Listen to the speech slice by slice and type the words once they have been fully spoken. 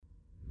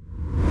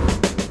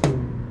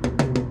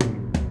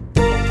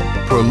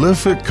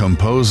Prolific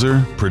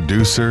composer,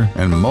 producer,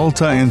 and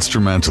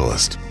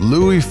multi-instrumentalist,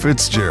 Louie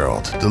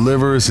Fitzgerald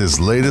delivers his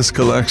latest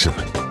collection,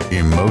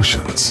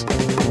 Emotions.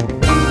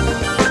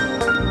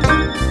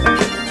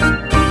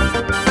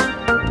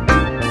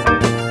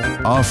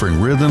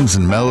 Offering rhythms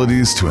and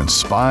melodies to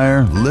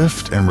inspire,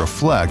 lift, and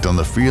reflect on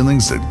the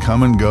feelings that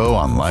come and go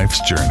on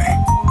life's journey.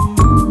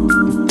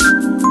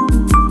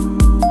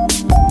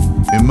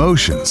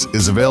 Emotions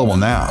is available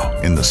now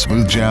in the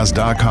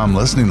smoothjazz.com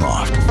listening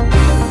loft.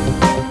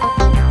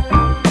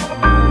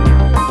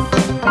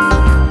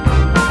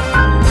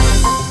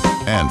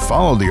 And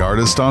follow the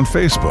artist on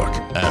Facebook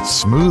at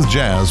Smooth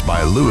Jazz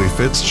by Louie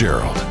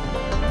Fitzgerald.